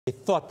A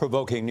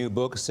thought-provoking new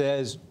book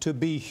says to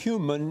be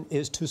human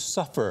is to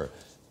suffer,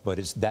 but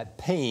it's that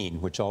pain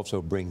which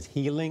also brings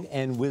healing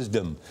and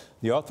wisdom.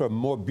 The author of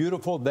More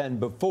Beautiful Than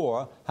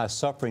Before, How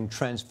Suffering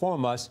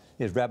Transforms Us,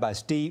 is Rabbi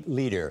Steve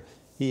Leder.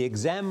 He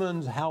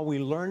examines how we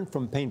learn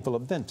from painful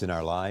events in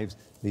our lives.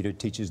 Leder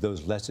teaches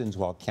those lessons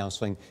while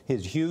counseling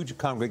his huge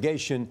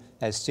congregation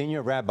as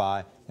senior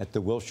rabbi at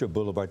the Wilshire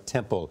Boulevard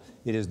Temple.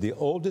 It is the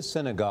oldest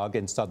synagogue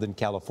in Southern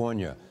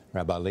California.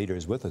 Rabbi Leder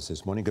is with us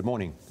this morning. Good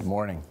morning. Good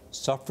morning.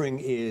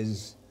 Suffering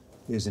is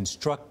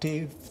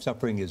instructive.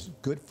 Suffering is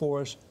good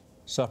for us.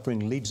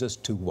 Suffering leads us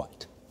to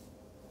what?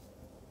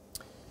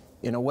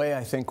 In a way,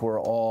 I think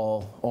we're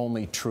all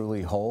only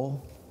truly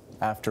whole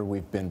after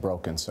we've been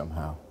broken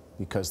somehow,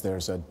 because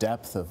there's a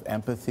depth of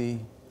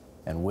empathy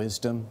and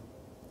wisdom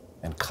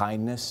and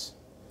kindness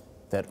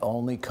that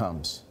only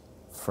comes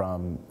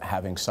from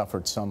having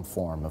suffered some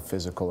form of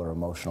physical or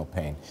emotional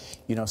pain.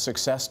 You know,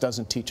 success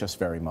doesn't teach us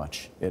very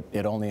much.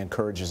 It only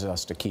encourages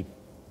us to keep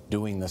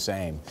doing the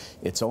same.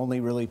 It's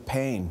only really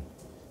pain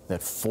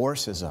that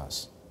forces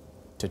us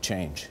to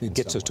change. It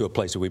gets us to a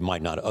place that we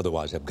might not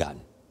otherwise have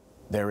gotten.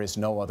 There is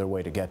no other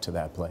way to get to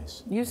that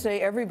place. You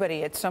say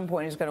everybody at some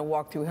point is going to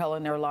walk through hell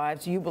in their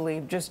lives. You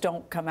believe just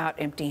don't come out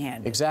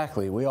empty-handed.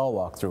 Exactly. We all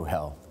walk through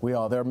hell.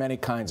 There are many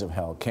kinds of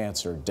hell: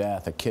 cancer,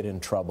 death, a kid in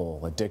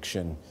trouble,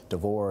 addiction,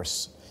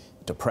 divorce,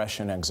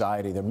 depression,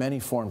 anxiety. There are many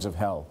forms of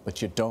hell,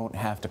 but you don't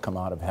have to come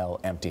out of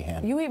hell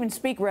empty-handed. You even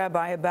speak,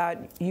 Rabbi, about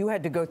you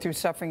had to go through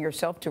suffering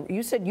yourself.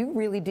 You said you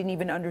really didn't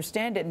even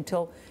understand it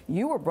until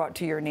you were brought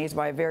to your knees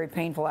by a very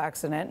painful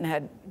accident and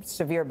had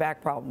severe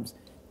back problems.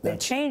 They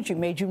changed you,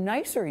 made you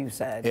nicer, you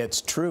said.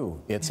 It's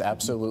true. It's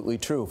absolutely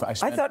true. I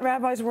thought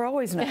rabbis were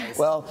always nice.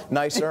 Well,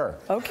 nicer.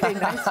 Okay,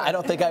 nicer. I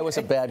don't think I was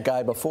a bad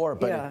guy before,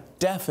 but it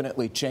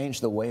definitely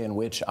changed the way in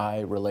which I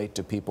relate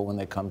to people when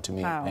they come to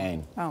me in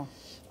pain.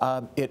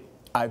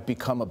 I've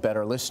become a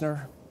better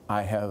listener.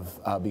 I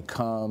have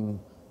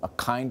become a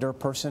kinder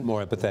person.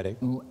 More empathetic.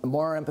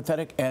 More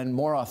empathetic and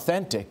more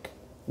authentic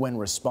when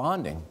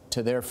responding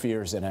to their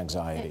fears and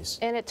anxieties.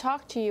 And it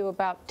talked to you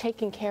about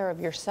taking care of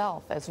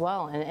yourself as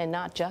well, and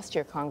not just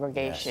your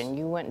congregation. Yes.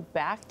 You went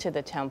back to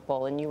the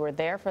temple, and you were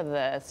there for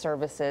the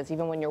services,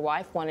 even when your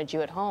wife wanted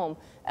you at home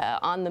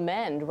on the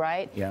mend,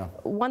 right? Yeah.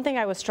 One thing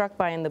I was struck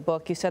by in the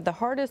book, you said the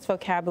hardest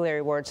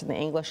vocabulary words in the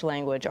English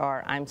language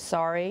are, I'm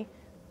sorry,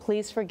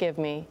 please forgive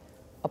me,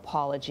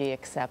 apology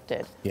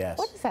accepted. Yes.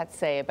 What does that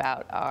say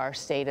about our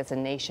state as a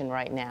nation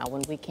right now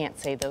when we can't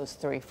say those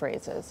three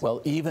phrases?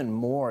 Well, even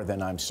more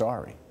than I'm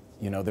sorry.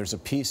 You know, there's a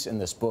piece in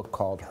this book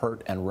called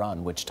Hurt and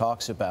Run, which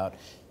talks about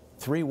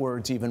three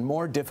words even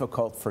more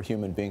difficult for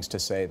human beings to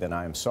say than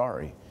I'm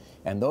sorry.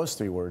 And those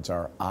three words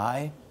are,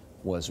 I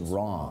was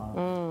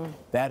wrong.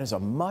 That is a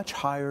much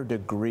higher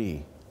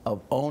degree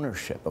of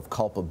ownership, of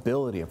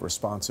culpability, of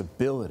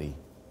responsibility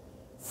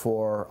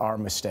for our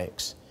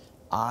mistakes.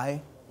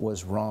 I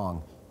was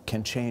wrong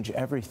can change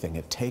everything.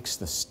 It takes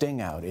the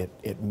sting out.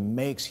 It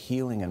makes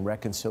healing and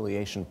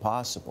reconciliation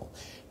possible.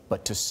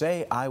 But to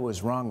say I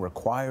was wrong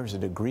requires a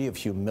degree of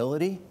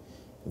humility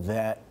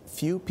that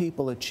few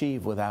people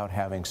achieve without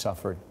having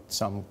suffered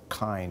some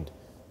kind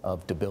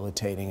of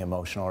debilitating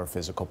emotional or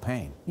physical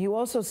pain. You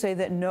also say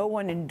that no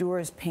one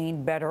endures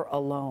pain better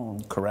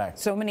alone. Correct.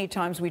 So many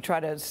times we try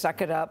to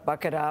suck it up,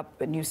 buck it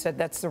up, and you said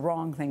that's the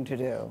wrong thing to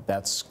do.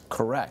 That's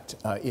correct.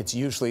 It's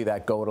usually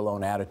that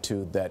go-it-alone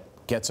attitude that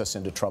gets us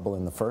into trouble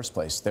in the first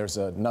place. There's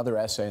another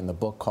essay in the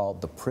book called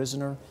The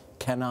Prisoner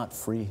Cannot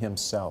Free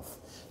Himself.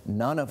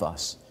 None of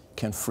us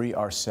can free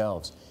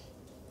ourselves.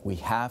 We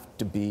have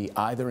to be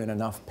either in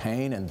enough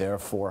pain and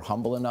therefore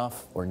humble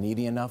enough or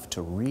needy enough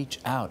to reach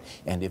out.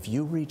 And if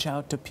you reach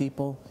out to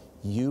people,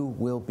 you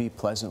will be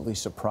pleasantly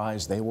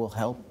surprised. They will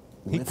help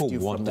lift you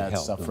from that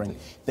suffering.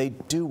 They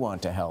do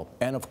want to help.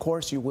 And of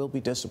course, you will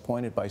be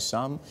disappointed by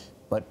some,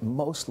 but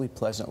mostly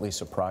pleasantly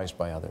surprised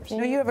by others. You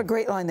know, you have a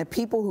great line, the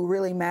people who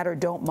really matter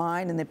don't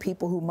mind, and the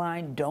people who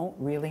mind don't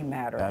really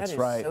matter. That's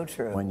right. So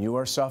true. When you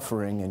are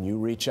suffering and you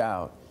reach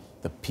out,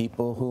 the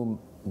people who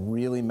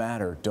really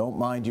matter don't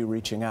mind you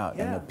reaching out.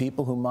 And the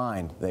people who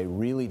mind, they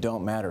really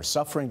don't matter.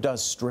 Suffering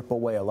does strip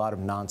away a lot of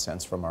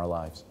nonsense from our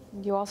lives.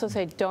 You also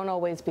say don't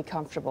always be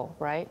comfortable,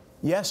 right?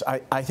 Yes,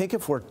 I think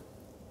if we're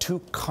too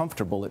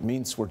comfortable, it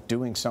means we're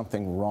doing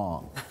something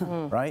wrong,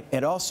 right?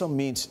 It also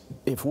means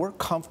if we're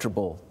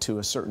comfortable to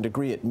a certain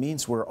degree, it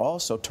means we're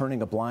also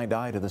turning a blind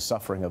eye to the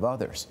suffering of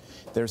others.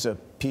 There's a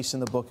piece in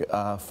the book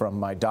from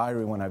my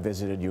diary when I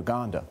visited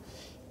Uganda.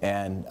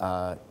 And,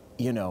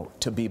 you know,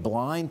 to be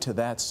blind to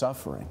that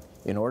suffering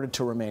in order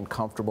to remain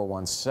comfortable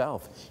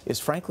oneself is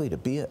frankly to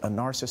be a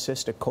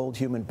narcissistic, cold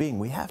human being.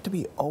 We have to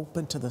be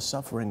open to the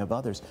suffering of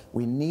others.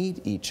 We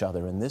need each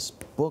other, and this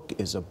book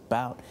is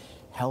about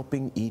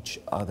helping each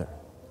other.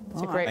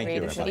 It's a great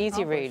read. It's an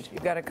easy read.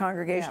 You've got a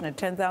congregation of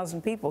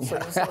 10,000 people, so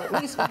there's at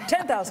least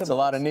 10,000. It's a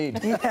lot of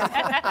need. Thank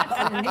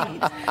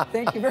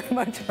you very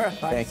much,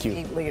 Rabbi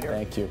Steve Leder.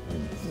 Thank you.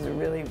 This is a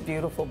really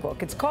beautiful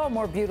book. It's called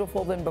More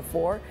Beautiful Than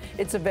Before.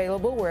 It's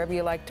available wherever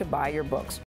you like to buy your books.